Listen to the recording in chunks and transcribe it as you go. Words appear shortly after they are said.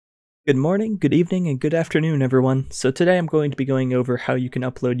Good morning, good evening, and good afternoon, everyone. So today I'm going to be going over how you can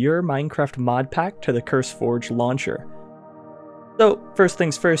upload your Minecraft Modpack to the CurseForge launcher. So first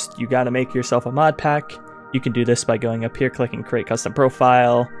things first, you gotta make yourself a mod pack. You can do this by going up here, clicking Create Custom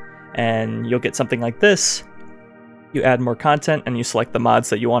Profile, and you'll get something like this. You add more content and you select the mods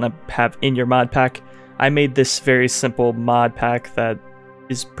that you want to have in your mod pack. I made this very simple mod pack that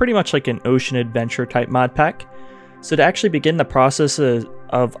is pretty much like an ocean adventure type mod pack. So to actually begin the process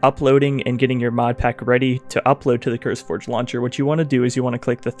of uploading and getting your mod pack ready to upload to the CurseForge launcher, what you want to do is you want to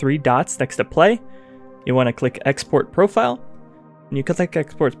click the three dots next to play. You want to click Export Profile. When you click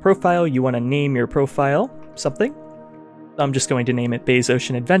Export Profile, you want to name your profile something. I'm just going to name it Bay's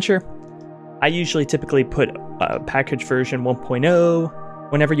Ocean Adventure. I usually typically put package version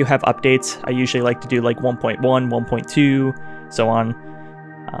 1.0. Whenever you have updates, I usually like to do like 1.1, 1.2, so on.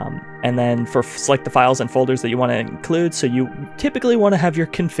 And then select the files and folders that you want to include. So you typically want to have your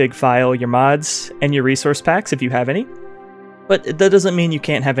config file, your mods, and your resource packs if you have any. But that doesn't mean you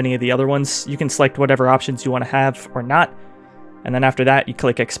can't have any of the other ones. You can select whatever options you want to have or not. And then after that, you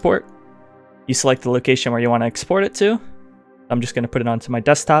click Export. You select the location where you want to export it to. I'm just going to put it onto my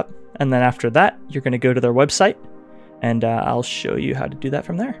desktop. And then after that, you're going to go to their website. And I'll show you how to do that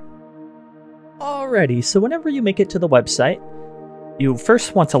from there. Alrighty, so whenever you make it to the website, you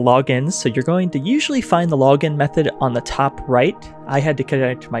first want to log in, so you're going to usually find the login method on the top right. I had to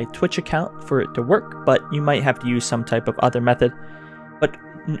connect my Twitch account for it to work, but you might have to use some type of other method. But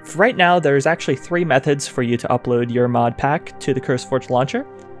right now, there's actually three methods for you to upload your mod pack to the CurseForge launcher.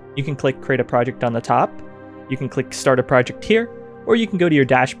 You can click Create a Project on the top, you can click Start a Project here, or you can go to your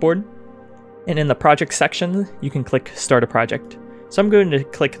dashboard, and in the project section, you can click Start a Project. So I'm going to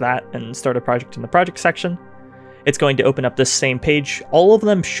click that and start a project in the project section. It's going to open up this same page. All of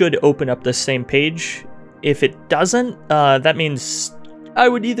them should open up this same page. If it doesn't, that means I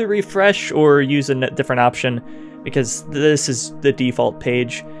would either refresh or use a different option, because this is the default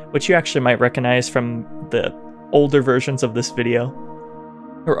page, which you actually might recognize from the older versions of this video,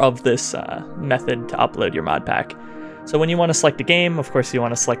 or of this method to upload your mod pack. So when you want to select a game, of course you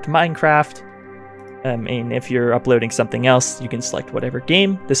want to select Minecraft. I mean, if you're uploading something else, you can select whatever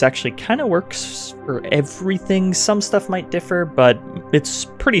game. This actually kind of works for everything. Some stuff might differ, but it's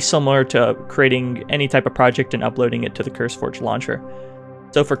pretty similar to creating any type of project and uploading it to the CurseForge launcher.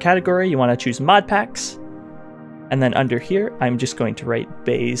 So for category, you want to choose mod packs. And then under here, I'm just going to write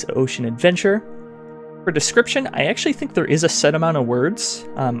Bay's Ocean Adventure. For description, I actually think there is a set amount of words.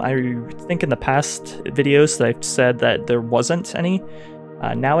 I think in the past videos that I've said that there wasn't any.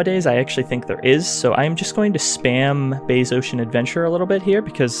 Nowadays, I actually think there is, so I'm just going to spam Bay's Ocean Adventure a little bit here,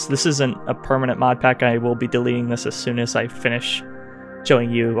 because this isn't a permanent mod pack. I will be deleting this as soon as I finish showing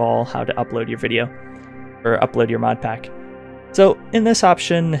you all how to upload your video, or upload your mod pack. So in this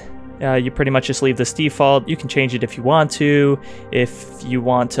option, you pretty much just leave this default. You can change it if you want to. If you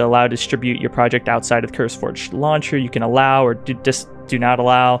want to allow distribute your project outside of the CurseForge launcher, you can allow, or just do not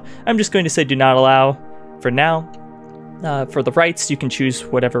allow. I'm just going to say do not allow for now. For the rights, you can choose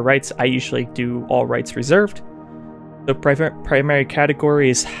whatever rights. I usually do all rights reserved. The primary category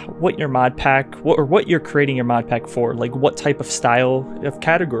is what your mod pack, what you're creating your mod pack for, like what type of style of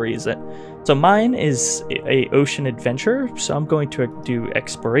category is it. So mine is a ocean adventure, so I'm going to do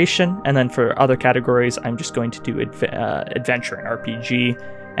exploration, and then for other categories, I'm just going to do adventure and RPG,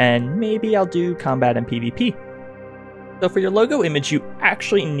 and maybe I'll do combat and PvP. So for your logo image, you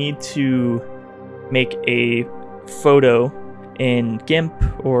actually need to make a photo in GIMP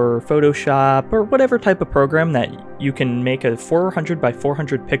or Photoshop or whatever type of program that you can make a 400 by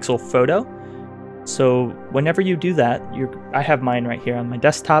 400 pixel photo. So whenever you do that, I have mine right here on my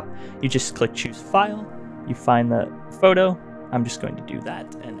desktop. You just click choose file, you find the photo. I'm just going to do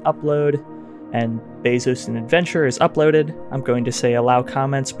that and upload, and Bay's Ocean Adventure is uploaded. I'm going to say allow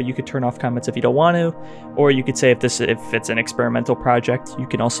comments, but you could turn off comments if you don't want to, or you could say if it's an experimental project, you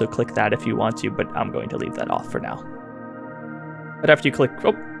can also click that if you want to, but I'm going to leave that off for now. But after you click,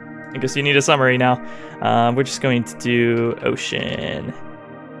 oh, I guess you need a summary now. We're just going to do Ocean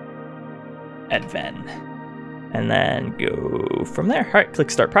Adven, and then go from there. All right,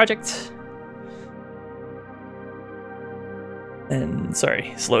 click Start Project. And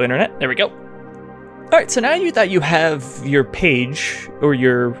sorry, slow internet. There we go. All right, so now that you have your page, or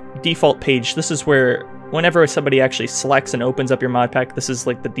your default page, this is where whenever somebody actually selects and opens up your mod pack, this is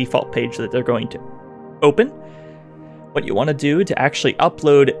like the default page that they're going to open. What you want to do to actually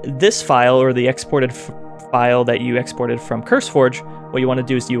upload this file, or the exported file that you exported from CurseForge, what you want to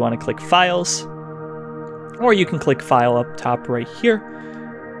do is you want to click Files, or you can click File up top right here.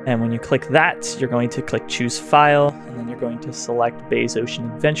 And when you click that, you're going to click choose file, and then you're going to select Bays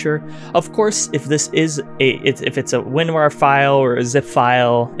Ocean Adventure. Of course, if this is if it's a WinRAR file or a zip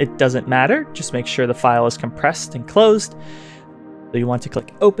file, it doesn't matter. Just make sure the file is compressed and closed. So you want to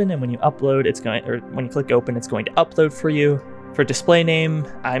click open, and when you upload, when you click open, it's going to upload for you. For display name,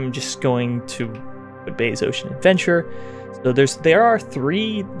 I'm just going to put Bays Ocean Adventure. So there are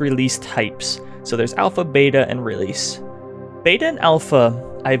 3 release types. So there's alpha, beta, and release. Beta and alpha,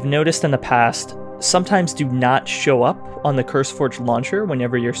 I've noticed in the past, sometimes do not show up on the CurseForge launcher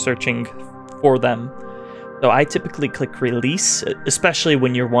whenever you're searching for them. So I typically click release, especially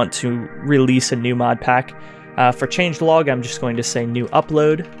when you want to release a new mod pack. For changelog, I'm just going to say new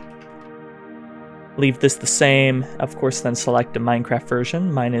upload. Leave this the same. Of course, then select a Minecraft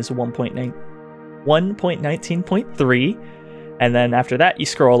version. Mine is 1.19.3. And then after that, you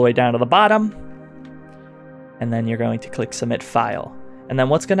scroll all the way down to the bottom. And then you're going to click submit file. And then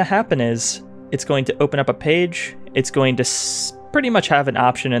what's going to happen is it's going to open up a page. It's going to pretty much have an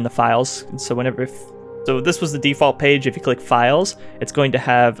option in the files. So so this was the default page. If you click files, it's going to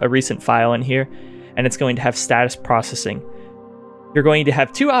have a recent file in here, and it's going to have status processing. You're going to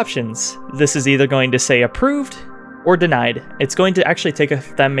have 2 options. This is either going to say approved or denied. It's going to actually take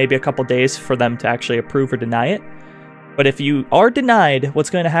them maybe a couple days for them to actually approve or deny it. But if you are denied, what's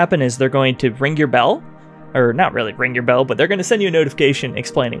going to happen is they're going to ring your bell. Or not really ring your bell, but they're going to send you a notification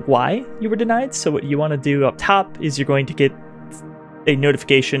explaining why you were denied. So what you want to do up top is you're going to get a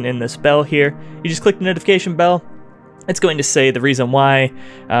notification in this bell here. You just click the notification bell. It's going to say the reason why.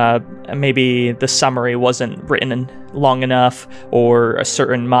 Maybe the summary wasn't written long enough, or a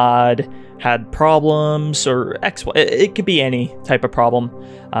certain mod had problems, or X. It could be any type of problem.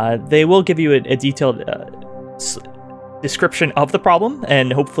 They will give you a detailed description of the problem,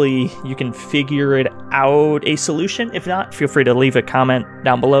 and hopefully you can figure it out a solution. If not, feel free to leave a comment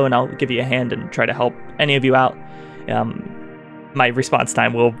down below and I'll give you a hand and try to help any of you out. My response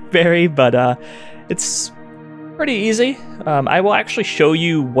time will vary, but it's pretty easy. I will actually show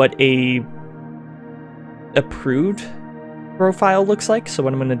you what a approved profile looks like. So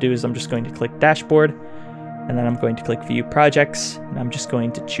what I'm going to do is I'm just going to click dashboard, and then I'm going to click view projects, and I'm just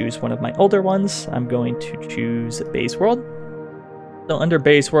going to choose one of my older ones. I'm going to choose Bays World. So under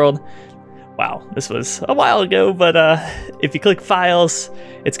Bays World, wow, this was a while ago, but if you click files,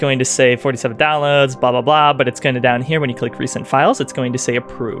 it's going to say 47 downloads, blah, blah, blah, but it's going to down here, when you click recent files, it's going to say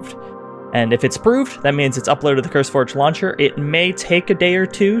approved. And if it's approved, that means it's uploaded to the CurseForge launcher. It may take a day or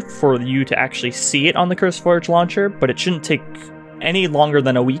 2 for you to actually see it on the CurseForge launcher, but it shouldn't take any longer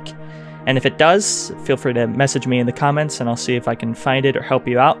than a week. And if it does, feel free to message me in the comments and I'll see if I can find it or help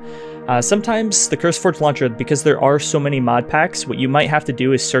you out. Sometimes the CurseForge launcher, because there are so many mod packs, what you might have to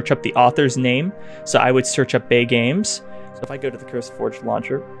do is search up the author's name. So I would search up Bay Games. So if I go to the CurseForge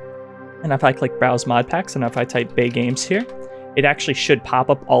launcher, and if I click browse mod packs, and if I type Bay Games here, it actually should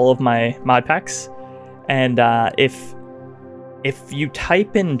pop up all of my mod packs. And if you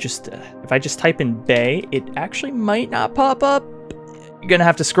type in if I just type in Bay, it actually might not pop up. You're gonna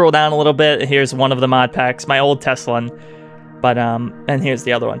have to scroll down a little bit. Here's one of the mod packs, my old test one, but and here's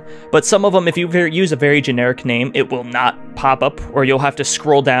the other one. But some of them, if you use a very generic name, it will not pop up, or you'll have to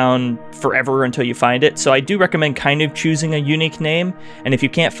scroll down forever until you find it. So I do recommend kind of choosing a unique name, and if you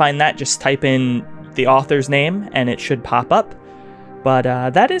can't find that, just type in the author's name and it should pop up.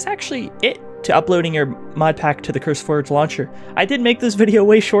 But that is actually it to uploading your mod pack to the CurseForge launcher. I did make this video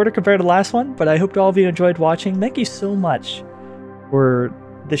way shorter compared to the last one, but I hope all of you enjoyed watching. Thank you so much for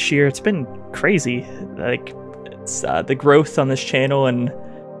this year. It's been crazy. Like, it's the growth on this channel and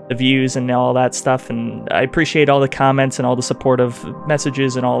the views and all that stuff, and I appreciate all the comments and all the supportive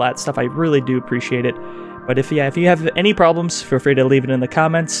messages and all that stuff. I really do appreciate it. But if you have any problems, feel free to leave it in the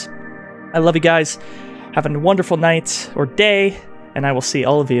comments. I love you guys. Have a wonderful night or day, and I will see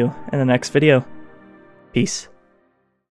all of you in the next video. Peace.